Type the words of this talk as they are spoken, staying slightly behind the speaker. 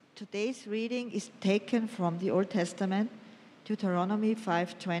Today's reading is taken from the Old Testament, Deuteronomy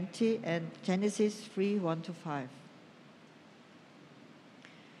 5:20 and Genesis 3:1-5.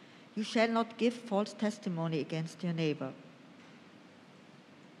 You shall not give false testimony against your neighbor.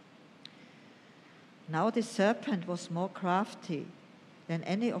 Now the serpent was more crafty than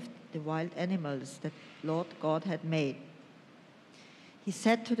any of the wild animals that Lord God had made. He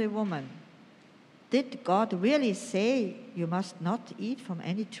said to the woman, "Did God really say you must not eat from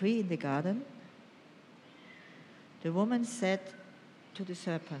any tree in the garden?" The woman said to the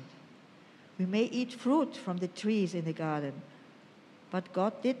serpent, "We may eat fruit from the trees in the garden, but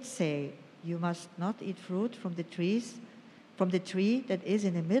God did say you must not eat fruit from the tree that is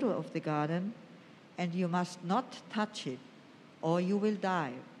in the middle of the garden, and you must not touch it, or you will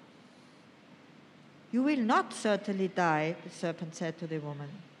die." "You will not certainly die," the serpent said to the woman.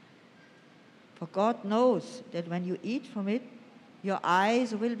 "For God knows that when you eat from it, your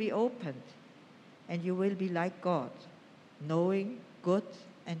eyes will be opened, and you will be like God, knowing good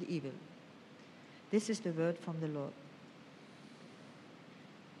and evil." This is the word from the Lord.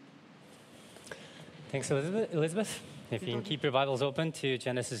 Thanks, Elizabeth. If you can keep your Bibles open to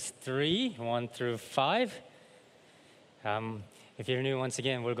Genesis 3:1-5. If you're new, once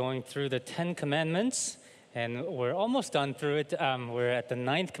again, we're going through the 10 Commandments, and we're almost done through it. We're at the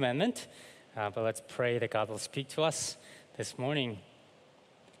 9th commandment, but let's pray that God will speak to us this morning.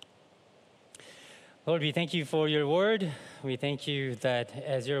 Lord, we thank you for your word. We thank you that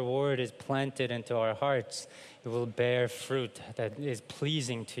as your word is planted into our hearts, it will bear fruit that is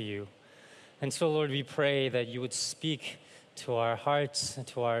pleasing to you. And so, Lord, we pray that you would speak to our hearts,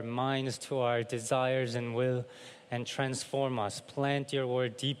 to our minds, to our desires and will, and transform us. Plant your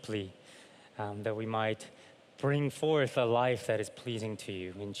word deeply, that we might bring forth a life that is pleasing to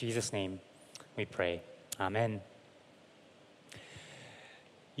you. In Jesus' name we pray. Amen.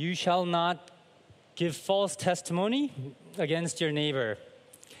 You shall not give false testimony against your neighbor.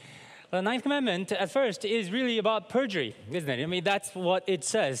 The 9th commandment, at first, is really about perjury, isn't it? I mean, that's what it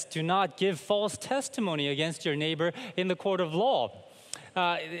says. Do not give false testimony against your neighbor in the court of law.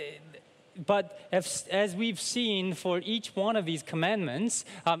 But as we've seen for each one of these commandments,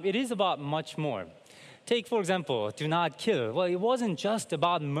 it is about much more. Take, for example, do not kill. Well, it wasn't just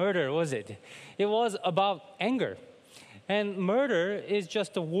about murder, was it? It was about anger. And murder is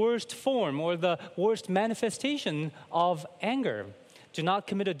just the worst form or the worst manifestation of anger. Do not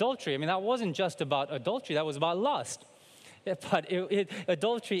commit adultery. I mean, that wasn't just about adultery, that was about lust. But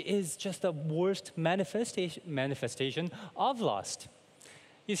adultery is just the worst manifestation of lust.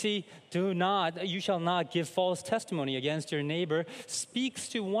 You see, you shall not give false testimony against your neighbor speaks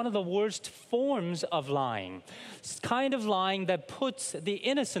to one of the worst forms of lying. It's kind of lying that puts the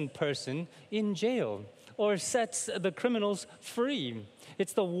innocent person in jail or sets the criminals free.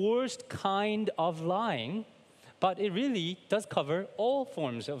 It's the worst kind of lying, but it really does cover all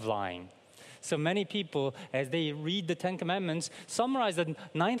forms of lying. So many people, as they read the 10 Commandments, summarize the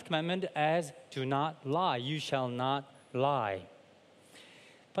 9th commandment as, do not lie. You shall not lie.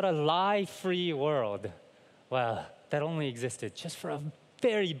 But a lie-free world, well, that only existed just for a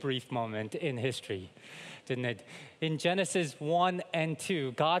very brief moment in history, didn't it? In Genesis 1 and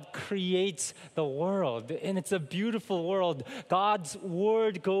 2, God creates the world, and it's a beautiful world. God's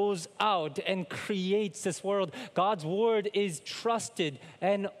word goes out and creates this world. God's word is trusted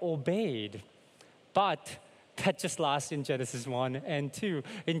and obeyed. But that just lasts in Genesis 1 and 2.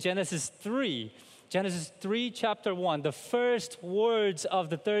 In Genesis 3, chapter 1, the first words of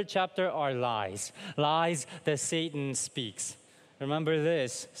the 3rd chapter are lies. Lies that Satan speaks. Remember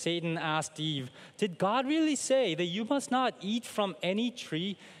this, Satan asked Eve, "Did God really say that you must not eat from any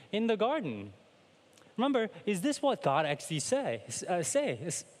tree in the garden?" Remember, is this what God actually say?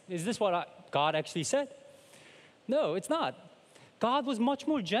 Is this what God actually said? No, it's not. God was much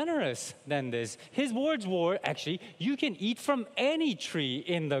more generous than this. His words were, actually, you can eat from any tree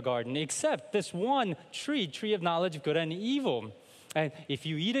in the garden except this one tree of knowledge of good and evil. And if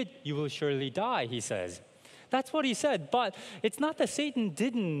you eat it, you will surely die, he says. That's what he said. But it's not that Satan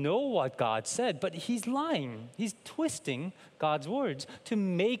didn't know what God said, but he's lying. He's twisting God's words to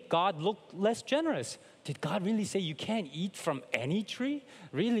make God look less generous. Did God really say you can't eat from any tree?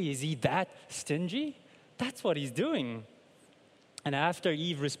 Really, is he that stingy? That's what he's doing. And after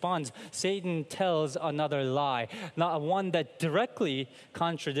Eve responds, Satan tells another lie, not one that directly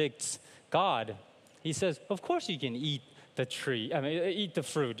contradicts God. He says, of course you can eat eat the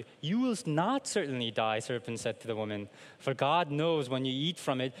fruit. You will not certainly die, serpent said to the woman. For God knows when you eat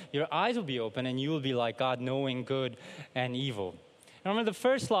from it, your eyes will be open and you will be like God, knowing good and evil. And remember, the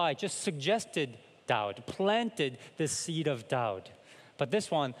first lie just suggested doubt, planted the seed of doubt. But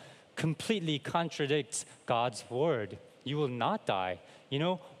this one completely contradicts God's word. You will not die. You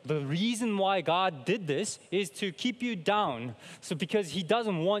know, the reason why God did this is to keep you down. So because he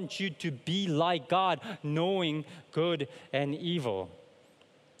doesn't want you to be like God, knowing good and evil.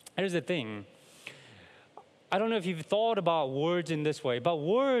 Here's the thing. I don't know if you've thought about words in this way, but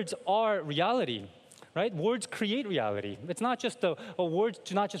words are reality, right? Words create reality. It's not just words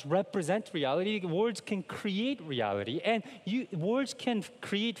do not just represent reality. Words can create reality, and words can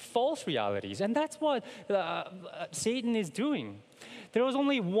create false realities, and that's what Satan is doing. There was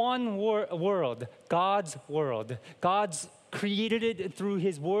only one world, God's world. God's created it through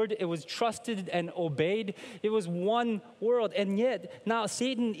his word. It was trusted and obeyed. It was one world. And yet, now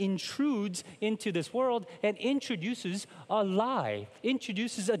Satan intrudes into this world and introduces a lie,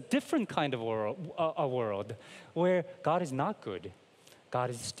 introduces a different kind of world where God is not good. God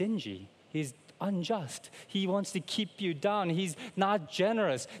is stingy. He's unjust. He wants to keep you down. He's not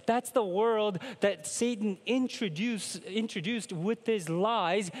generous. That's the world that Satan introduced with his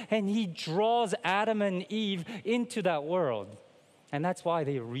lies, and he draws Adam and Eve into that world. And that's why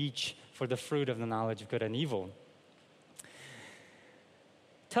they reach for the fruit of the knowledge of good and evil.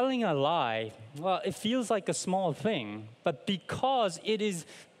 Telling a lie, well, it feels like a small thing, but because it is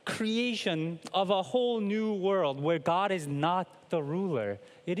creation of a whole new world where God is not the ruler,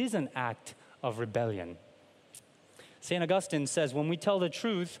 it is an act of rebellion. St. Augustine says, when we tell the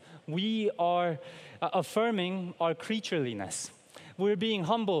truth, we are affirming our creatureliness. We're being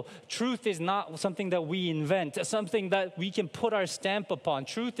humble. Truth is not something that we invent, something that we can put our stamp upon.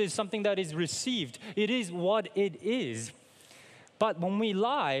 Truth is something that is received. It is what it is. But when we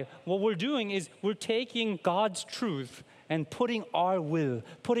lie, what we're doing is we're taking God's truth and putting our will,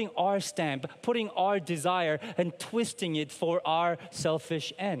 putting our stamp, putting our desire, and twisting it for our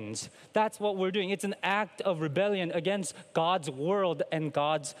selfish ends. That's what we're doing. It's an act of rebellion against God's world and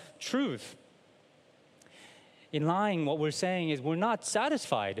God's truth. In lying, what we're saying is we're not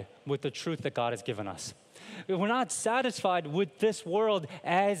satisfied with the truth that God has given us. We're not satisfied with this world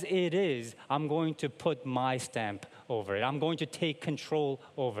as it is. I'm going to put my stamp over it. I'm going to take control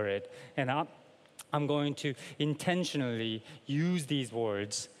over it. And I'm going to intentionally use these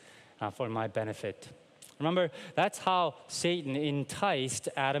words for my benefit. Remember, that's how Satan enticed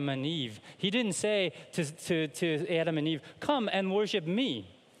Adam and Eve. He didn't say to Adam and Eve, come and worship me.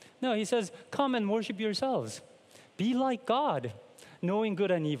 No, he says, come and worship yourselves. Be like God, knowing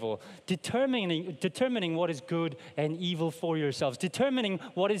good and evil, determining what is good and evil for yourselves, determining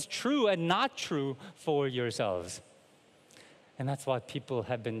what is true and not true for yourselves. And that's what people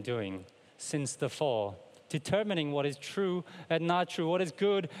have been doing since the fall, determining what is true and not true, what is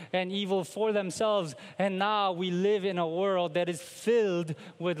good and evil for themselves. And now we live in a world that is filled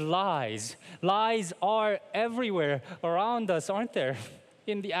with lies. Lies are everywhere around us, aren't there?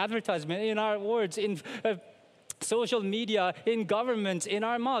 In the advertisement, in our words, in social media, in governments, in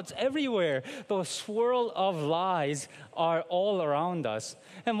our mouths, everywhere. The swirl of lies are all around us.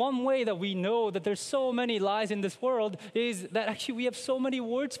 And one way that we know that there's so many lies in this world is that actually we have so many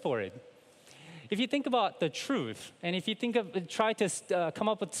words for it. If you think about the truth, and if you try to come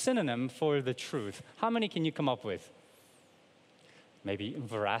up with synonym for the truth, how many can you come up with? Maybe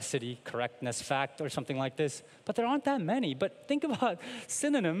veracity, correctness, fact, or something like this. But there aren't that many. But think about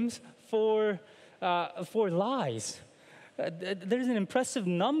synonyms for lies. There's an impressive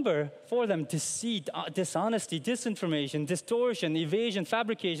number for them: deceit, dishonesty, disinformation, distortion, evasion,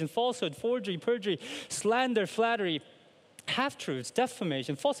 fabrication, falsehood, forgery, perjury, slander, flattery, half-truths,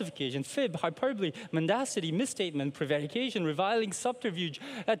 defamation, falsification, fib, hyperbole, mendacity, misstatement, prevarication, reviling, subterfuge,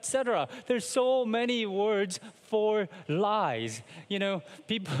 etc. There's so many words for lies. You know,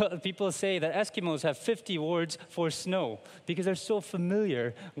 people say that Eskimos have 50 words for snow because they're so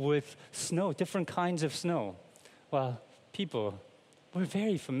familiar with snow, different kinds of snow. Well, people, we're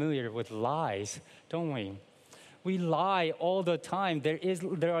very familiar with lies, don't we? We lie all the time.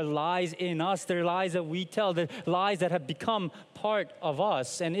 There are lies in us. There are lies that we tell. There are lies that have become part of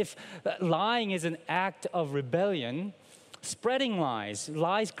us. And if lying is an act of rebellion, spreading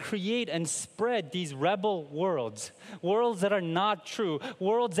lies create and spread these rebel worlds that are not true,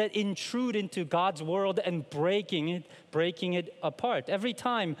 worlds that intrude into God's world and breaking it apart. Every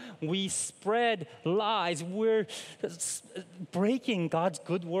time we spread lies, we're breaking God's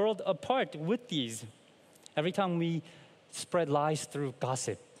good world apart with these. Every time we spread lies through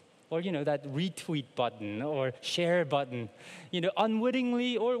gossip, or, that retweet button or share button,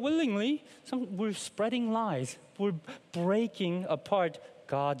 unwittingly or willingly, we're spreading lies. We're breaking apart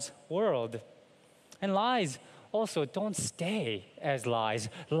God's world. And lies also don't stay as lies.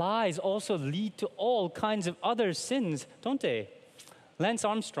 Lies also lead to all kinds of other sins, don't they? Lance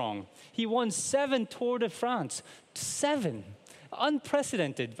Armstrong. He won 7 Tour de France. 7.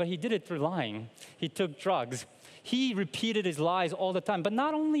 Unprecedented, but he did it through lying. He took drugs. He repeated his lies all the time. But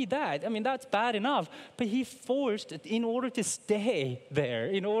not only that, I mean, that's bad enough, but he forced, in order to stay there,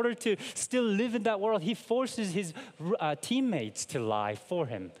 in order to still live in that world, he forces his teammates to lie for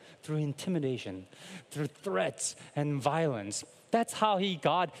him through intimidation, through threats and violence. That's how he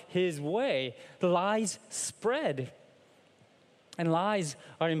got his way. The lies spread. And lies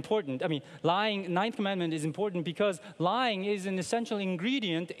are important. I mean, lying, ninth commandment is important because lying is an essential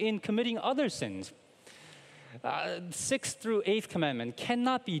ingredient in committing other sins. 6th through 8th commandment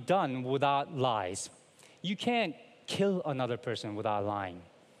cannot be done without lies. You can't kill another person without lying.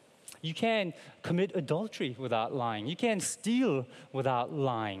 You can't commit adultery without lying. You can't steal without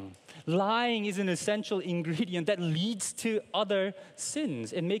lying. Lying is an essential ingredient that leads to other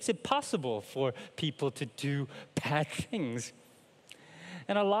sins. It makes it possible for people to do bad things.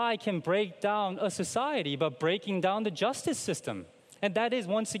 And a lie can break down a society by breaking down the justice system. And that is,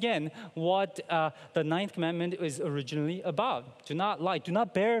 once again, what the ninth commandment is originally about. Do not lie. Do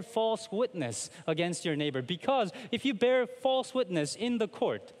not bear false witness against your neighbor. Because if you bear false witness in the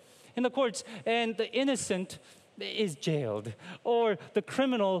courts, and the innocent is jailed, or the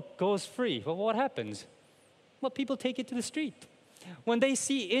criminal goes free, well, what happens? Well, people take it to the street. When they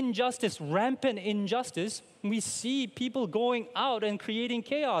see injustice, rampant injustice, we see people going out and creating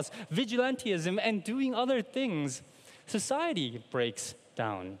chaos, vigilantism, and doing other things. Society breaks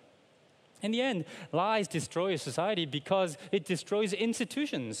down. In the end, lies destroy a society because it destroys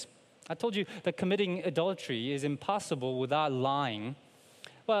institutions. I told you that committing adultery is impossible without lying.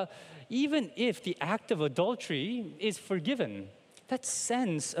 Well, even if the act of adultery is forgiven, that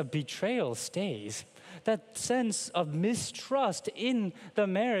sense of betrayal stays. That sense of mistrust in the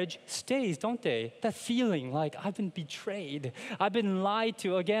marriage stays, don't they? That feeling like I've been betrayed. I've been lied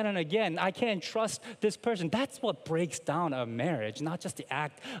to again and again. I can't trust this person. That's what breaks down a marriage, not just the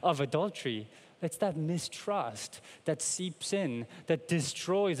act of adultery. It's that mistrust that seeps in, that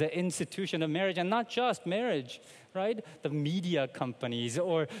destroys the institution of marriage, and not just marriage, right? The media companies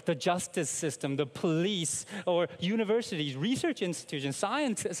or the justice system, the police or universities, research institutions,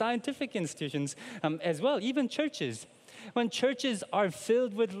 scientific institutions as well, even churches. When churches are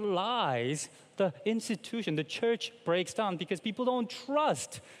filled with lies, the institution, the church breaks down because people don't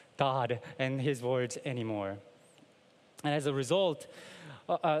trust God and His words anymore. And as a result,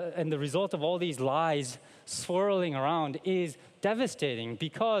 and the result of all these lies swirling around is devastating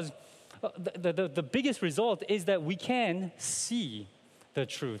because the biggest result is that we can see the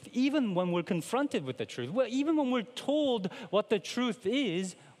truth. Even when we're confronted with the truth, even when we're told what the truth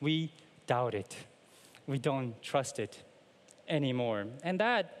is, we doubt it. We don't trust it anymore. And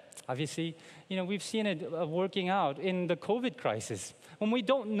that, obviously, we've seen it working out in the COVID crisis. When we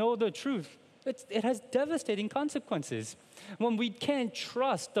don't know the truth, it has devastating consequences. When we can't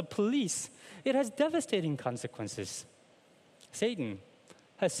trust the police, it has devastating consequences. Satan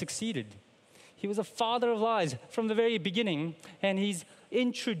has succeeded. He was a father of lies from the very beginning, and he's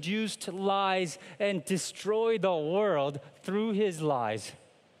introduced lies and destroyed the world through his lies.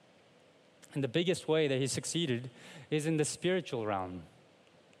 And the biggest way that he succeeded is in the spiritual realm.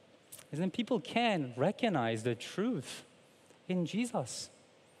 And then people can recognize the truth in Jesus.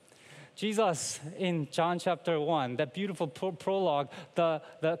 Jesus in John chapter 1, that beautiful prologue, the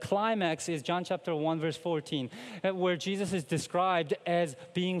climax is John chapter 1, verse 14, where Jesus is described as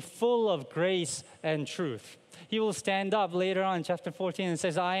being full of grace and truth. He will stand up later on in chapter 14 and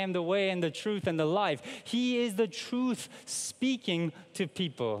says, I am the way and the truth and the life. He is the truth speaking to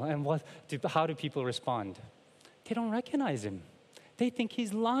people. And how do people respond? They don't recognize him. They think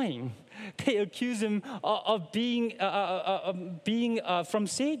he's lying. They accuse him of being from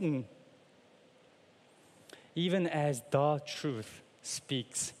Satan. Even as the truth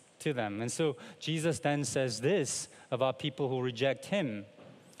speaks to them. And so Jesus then says this about people who reject him.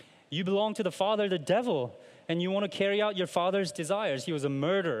 You belong to the father, the devil, and you want to carry out your father's desires. He was a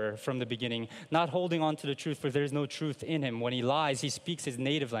murderer from the beginning, not holding on to the truth, for there is no truth in him. When he lies, he speaks his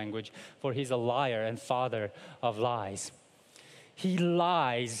native language, for he's a liar and father of lies. He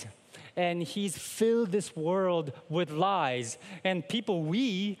lies. And he's filled this world with lies. And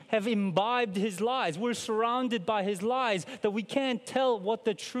we have imbibed his lies. We're surrounded by his lies that we can't tell what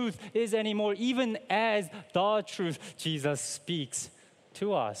the truth is anymore, even as the truth, Jesus speaks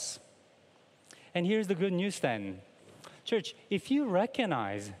to us. And here's the good news then. Church, if you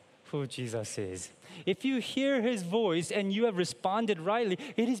recognize who Jesus is. If you hear his voice and you have responded rightly,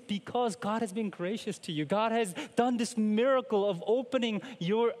 it is because God has been gracious to you. God has done this miracle of opening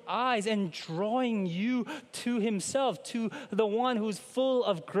your eyes and drawing you to himself, to the one who's full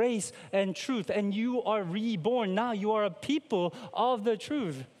of grace and truth. And you are reborn. Now you are a people of the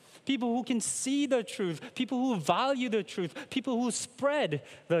truth. People who can see the truth, people who value the truth, people who spread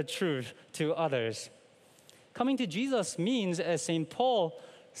the truth to others. Coming to Jesus means, as St. Paul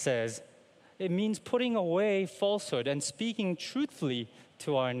says, it means putting away falsehood and speaking truthfully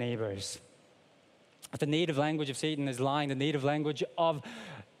to our neighbors. The native language of Satan is lying. The native language of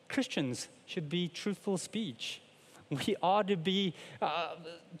Christians should be truthful speech. We ought to be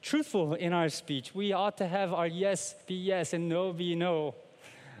truthful in our speech. We ought to have our yes be yes and no be no.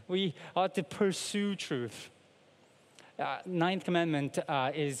 We ought to pursue truth. Ninth Commandment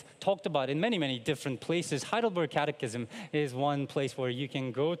is talked about in many, many different places. Heidelberg Catechism is one place where you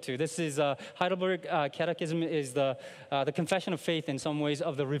can go to. This is Heidelberg Catechism is the confession of faith in some ways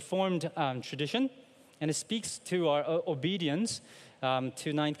of the Reformed tradition, and it speaks to our obedience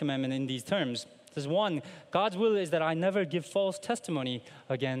to Ninth Commandment in these terms. There's one, God's will is that I never give false testimony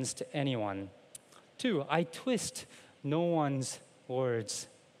against anyone. 2, I twist no one's words.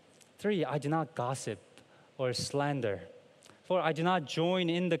 3, I do not gossip or slander. 4, I do not join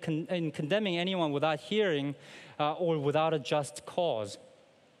in condemning anyone without hearing or without a just cause.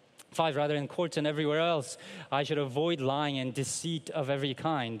 5, rather in courts and everywhere else, I should avoid lying and deceit of every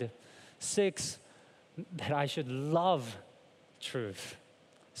kind. 6, that I should love truth.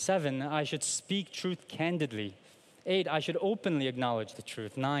 7, I should speak truth candidly. 8, I should openly acknowledge the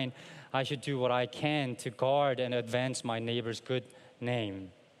truth. 9, I should do what I can to guard and advance my neighbor's good name.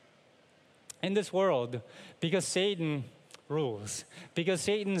 In this world, because Satan rules, because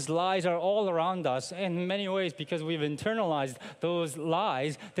Satan's lies are all around us, in many ways because we've internalized those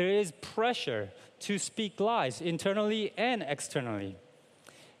lies, there is pressure to speak lies internally and externally.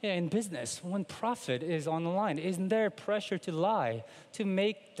 In business, when profit is on the line, isn't there pressure to lie, to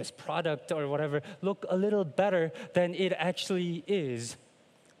make this product or whatever look a little better than it actually is?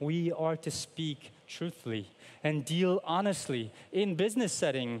 We are to speak truthfully and deal honestly in business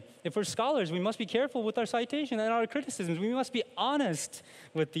setting. If we're scholars, we must be careful with our citation and our criticisms. We must be honest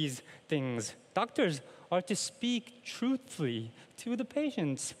with these things. Doctors are to speak truthfully to the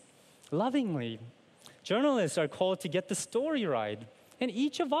patients, lovingly. Journalists are called to get the story right. And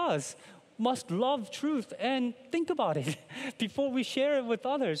each of us must love truth and think about it before we share it with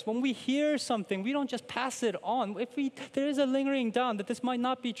others. When we hear something, we don't just pass it on. If there is a lingering doubt that this might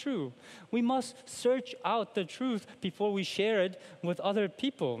not be true, we must search out the truth before we share it with other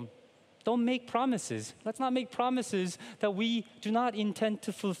people. Don't make promises. Let's not make promises that we do not intend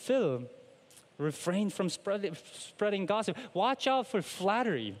to fulfill. Refrain from spreading gossip. Watch out for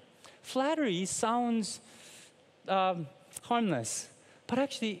flattery. Flattery sounds harmless, but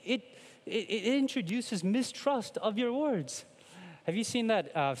actually it introduces mistrust of your words. Have you seen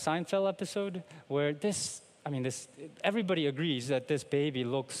that Seinfeld episode where everybody agrees that this baby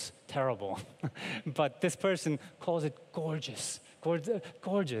looks terrible, but this person calls it gorgeous.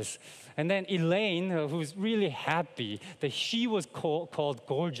 And then Elaine, who's really happy that she was called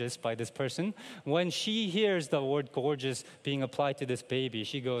gorgeous by this person, when she hears the word gorgeous being applied to this baby,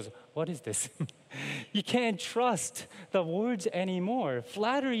 she goes, "What is this?" You can't trust the words anymore.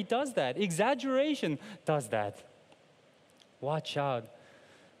 Flattery does that. Exaggeration does that. Watch out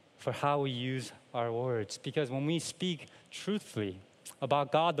for how we use our words, because when we speak truthfully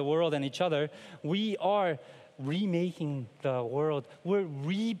about God, the world, and each other, we are remaking the world. We're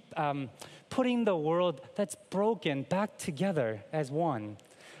putting the world that's broken back together as one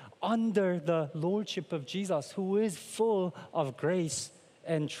under the lordship of Jesus, who is full of grace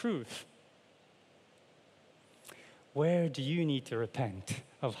and truth. Where do you need to repent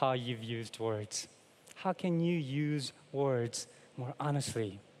of how you've used words? How can you use words more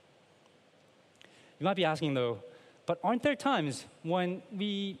honestly? You might be asking though, but aren't there times when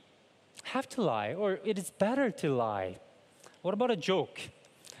we have to lie, or it is better to lie? What about a joke?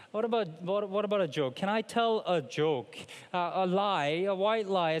 What about a joke? Can I tell a joke, a lie, a white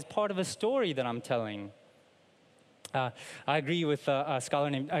lie, as part of a story that I'm telling? I agree with a scholar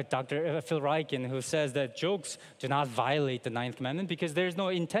named Dr. Phil Ryken, who says that jokes do not violate the Ninth Commandment because there's no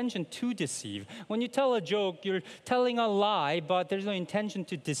intention to deceive. When you tell a joke, you're telling a lie, but there's no intention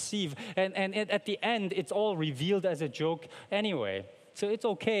to deceive. And at the end, it's all revealed as a joke anyway. So it's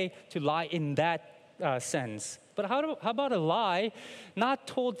okay to lie in that sense. But how about a lie not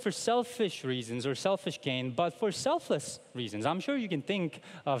told for selfish reasons or selfish gain, but for selfless reasons? I'm sure you can think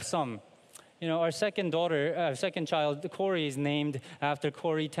of some. Our second child, Corey, is named after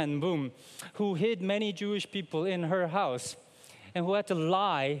Corrie ten Boom, who hid many Jewish people in her house and who had to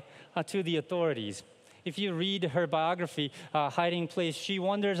lie to the authorities. If you read her biography, Hiding Place, she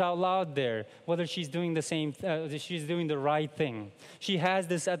wonders out loud there whether she's doing she's doing the right thing. She has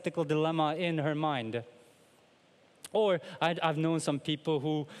this ethical dilemma in her mind. Or I've known some people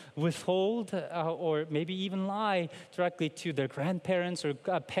who withhold or maybe even lie directly to their grandparents or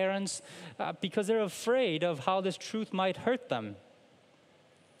parents because they're afraid of how this truth might hurt them.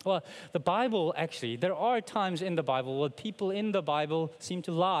 Well, the Bible, actually, there are times in the Bible where people in the Bible seem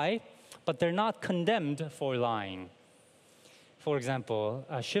to lie, but they're not condemned for lying. For example,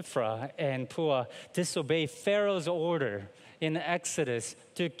 Shiphrah and Puah disobey Pharaoh's order in Exodus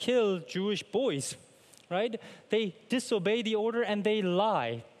to kill Jewish boys. Right? They disobey the order and they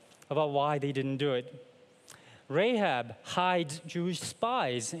lie about why they didn't do it. Rahab hides Jewish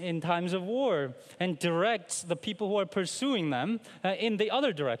spies in times of war and directs the people who are pursuing them in the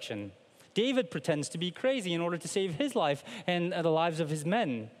other direction. David pretends to be crazy in order to save his life and the lives of his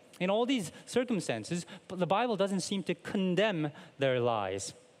men. In all these circumstances, the Bible doesn't seem to condemn their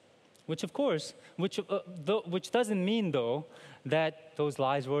lies, which doesn't mean, though, that those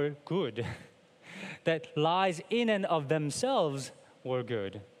lies were good. That lies in and of themselves were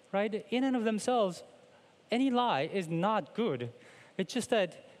good, right? In and of themselves, any lie is not good. It's just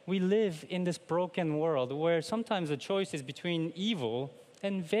that we live in this broken world where sometimes the choice is between evil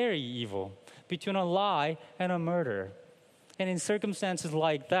and very evil, between a lie and a murder. And in circumstances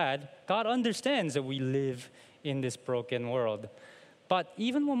like that, God understands that we live in this broken world. But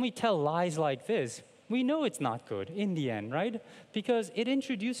even when we tell lies like this, we know it's not good in the end, right? Because it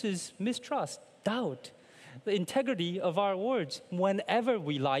introduces mistrust, doubt, the integrity of our words whenever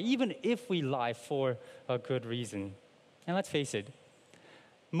we lie, even if we lie for a good reason. And let's face it,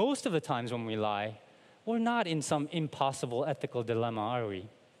 most of the times when we lie, we're not in some impossible ethical dilemma, are we?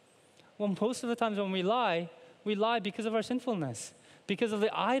 Well, most of the times when we lie because of our sinfulness, because of the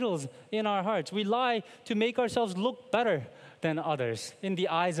idols in our hearts. We lie to make ourselves look better than others, in the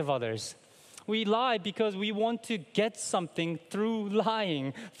eyes of others. We lie because we want to get something through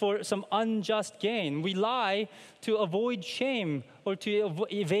lying for some unjust gain. We lie to avoid shame or to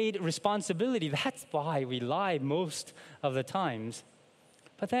evade responsibility. That's why we lie most of the times.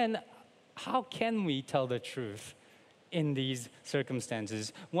 But then, how can we tell the truth in these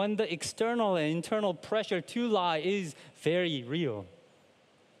circumstances when the external and internal pressure to lie is very real?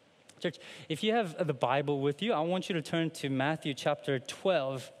 Church, if you have the Bible with you, I want you to turn to Matthew chapter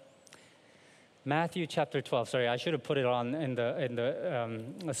 12. Matthew chapter 12. Sorry, I should have put it on in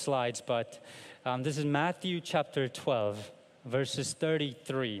the slides, but this is Matthew chapter 12, verses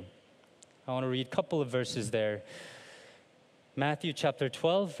 33. I want to read a couple of verses there. Matthew chapter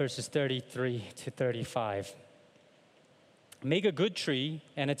 12, verses 33 to 35. Make a good tree,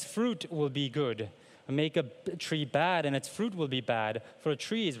 and its fruit will be good. Make a tree bad, and its fruit will be bad, for a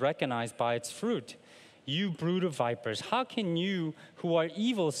tree is recognized by its fruit. You brood of vipers, how can you who are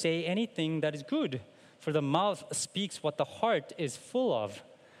evil say anything that is good? For the mouth speaks what the heart is full of.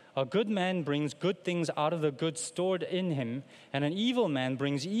 A good man brings good things out of the good stored in him, and an evil man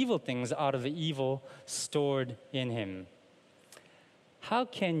brings evil things out of the evil stored in him. How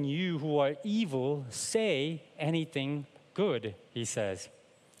can you who are evil say anything good, he says?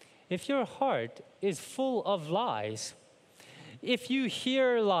 If your heart is full of lies, if you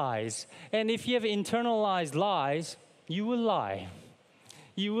hear lies, and if you have internalized lies, you will lie.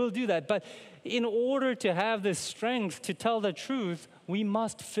 You will do that. But in order to have the strength to tell the truth, we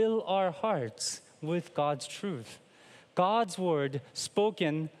must fill our hearts with God's truth. God's word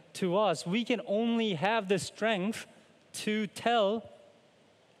spoken to us. We can only have the strength to tell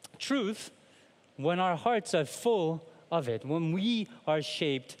truth when our hearts are full of it, when we are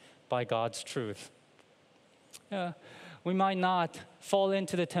shaped by God's truth. We might not fall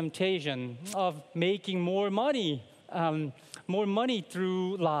into the temptation of making more money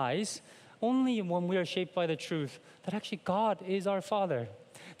through lies, only when we are shaped by the truth that actually God is our Father,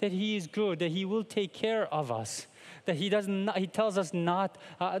 that He is good, that He will take care of us, that He tells us not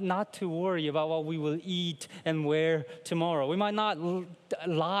to worry about what we will eat and wear tomorrow. We might not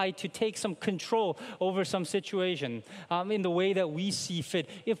lie to take some control over some situation in the way that we see fit,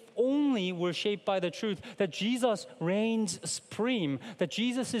 if only we're shaped by the truth that Jesus reigns supreme, that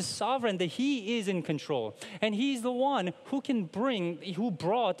Jesus is sovereign, that He is in control. And He's the one who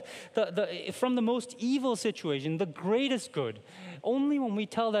brought from the most evil situation, the greatest good. Only when we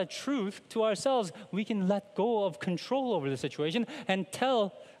tell that truth to ourselves, we can let go of control over the situation and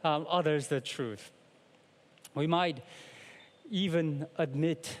tell others the truth. We might even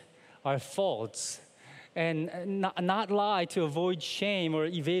admit our faults and not lie to avoid shame or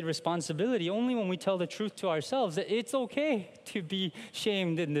evade responsibility only when we tell the truth to ourselves that it's okay to be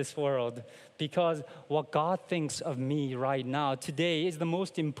shamed in this world because what God thinks of me right now, today, is the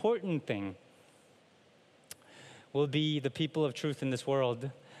most important thing. We'll be the people of truth in this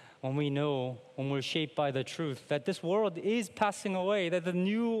world when we know, when we're shaped by the truth, that this world is passing away, that the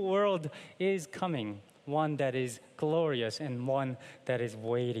new world is coming, one that is glorious and one that is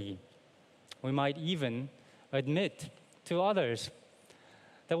weighty. We might even admit to others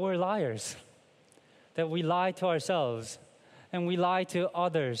that we're liars, that we lie to ourselves and we lie to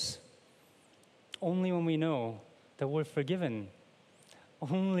others only when we know that we're forgiven,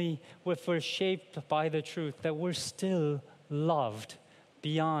 only if we're shaped by the truth, that we're still loved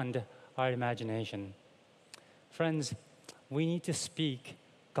beyond our imagination. Friends, we need to speak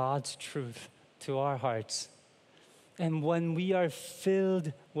God's truth to our hearts. And when we are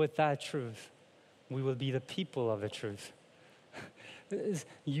filled with that truth, we will be the people of the truth,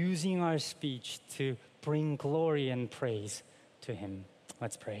 using our speech to bring glory and praise to Him.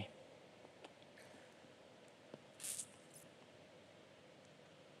 Let's pray.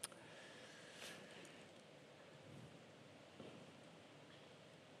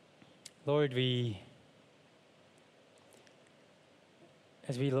 Lord, as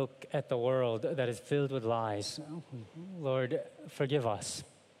we look at the world that is filled with lies, Lord, forgive us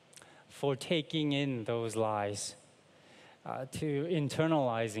for taking in those lies, to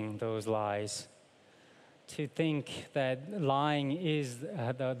internalizing those lies, to think that lying is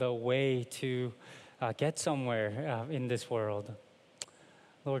the way to get somewhere in this world.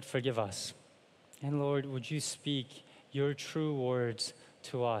 Lord, forgive us. And Lord, would you speak your true words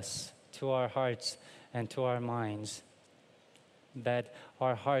to us, to our hearts and to our minds, that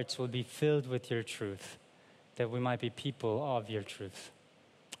our hearts will be filled with your truth, that we might be people of your truth.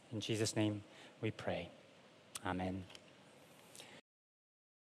 In Jesus' name we pray. Amen.